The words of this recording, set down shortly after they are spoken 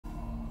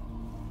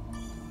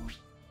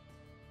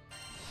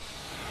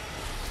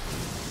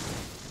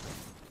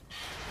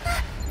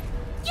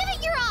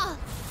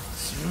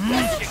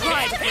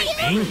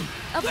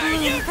A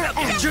bloom for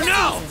every Get you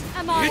now! season.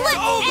 Am I It's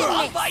over!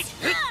 I'll Bite!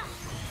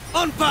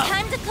 Unbound!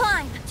 Time to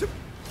climb.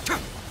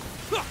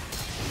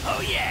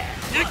 Oh yeah!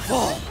 Nick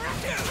Paul!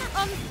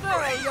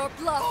 Unfurl your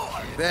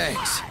bluff.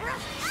 Thanks.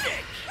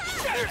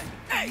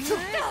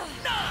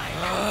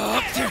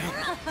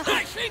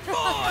 Flashing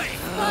boy!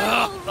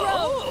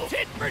 Final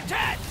Tit for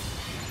tat!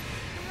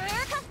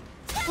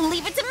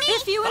 Leave it to me.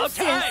 If you About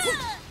time. insist.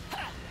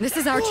 This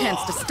is our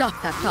chance to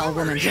stop that foul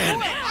woman.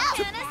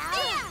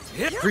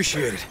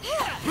 Appreciate it.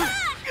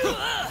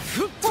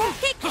 Don't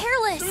get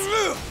careless.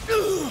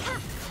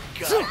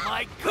 Got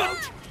my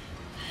goat!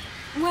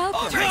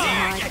 Welcome to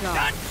my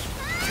god.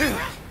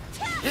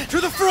 To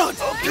the front!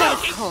 Of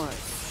course.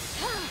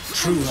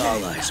 True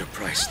allies are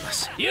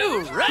priceless.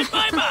 You read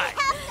my mind!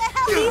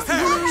 These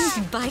words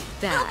bite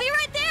I'll back. be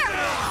right there.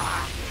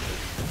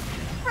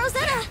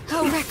 Rosetta.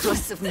 How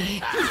reckless of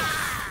me.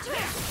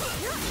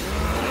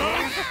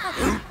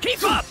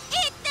 Keep up!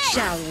 Eat this.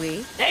 Shall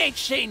we? They ain't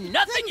seen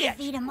nothing yet!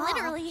 Beat 'em all.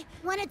 Literally.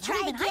 Want to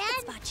try again? I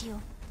can spot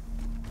you.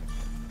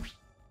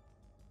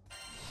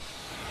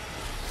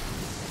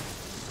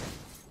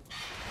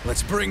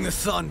 Let's bring the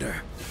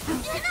thunder.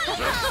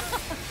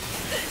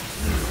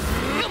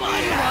 Come on!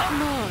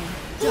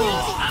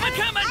 I'm a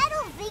coming! I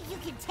don't think you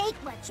can take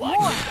much Watch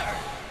more. her.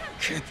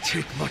 Can't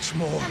take much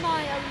more. Am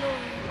I alone?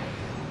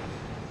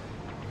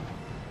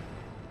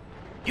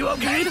 You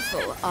okay?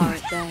 Beautiful,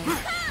 aren't they?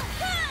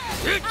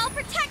 I'll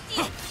protect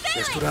you. Stay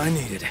Just away. what I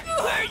needed.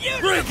 Where you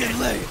Break it,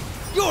 Lay!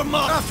 Your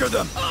mom! After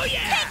them! Oh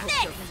yeah!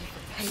 Take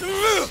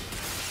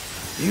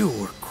this. You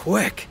were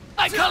quick.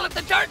 I call it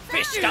the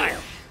dartfish style.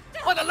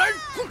 Wanna learn?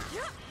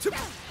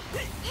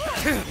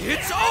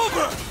 It's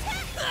over!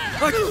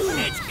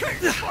 It's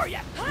curtain for you.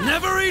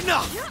 Never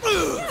enough!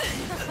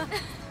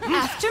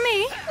 After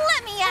me.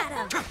 Let me at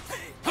him.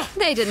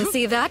 They didn't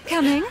see that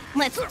coming.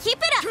 Let's keep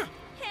it up.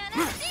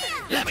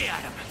 Let me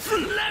at him!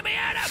 Let me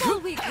at him! Shall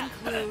we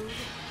conclude?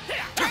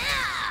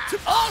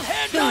 All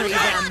hands on Bury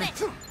deck!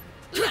 them.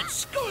 Let's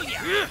school you!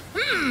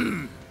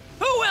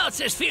 Who else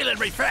is feeling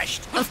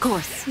refreshed? Of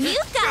course. You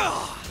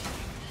go.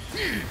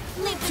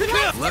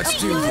 Let's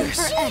do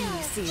this. For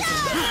any season.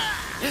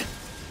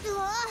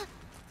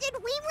 Did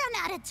we run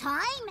out of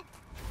time?